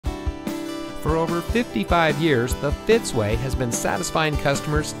For over 55 years, the Fitzway has been satisfying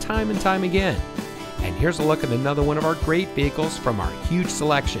customers time and time again. And here's a look at another one of our great vehicles from our huge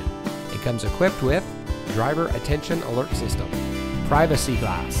selection. It comes equipped with driver attention alert system, privacy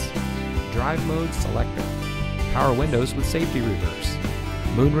glass, drive mode selector, power windows with safety reverse,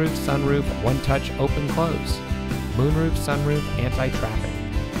 moonroof, sunroof, one-touch open close, moonroof, sunroof,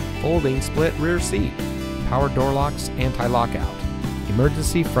 anti-traffic, folding split rear seat, power door locks, anti-lockout,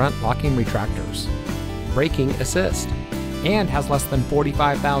 emergency front locking retractors, braking assist, and has less than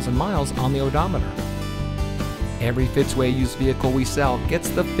 45,000 miles on the odometer. Every Fitzway used vehicle we sell gets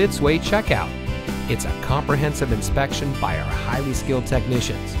the Fitzway checkout. It's a comprehensive inspection by our highly skilled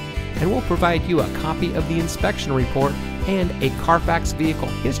technicians, and we'll provide you a copy of the inspection report and a Carfax vehicle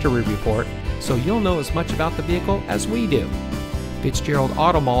history report so you'll know as much about the vehicle as we do. Fitzgerald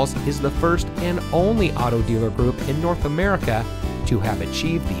Auto Malls is the first and only auto dealer group in North America to have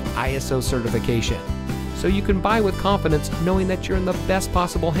achieved the ISO certification, so you can buy with confidence knowing that you're in the best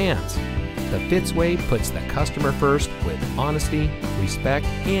possible hands. The Fitzway puts the customer first with honesty, respect,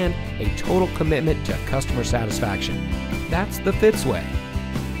 and a total commitment to customer satisfaction. That's the Fitzway.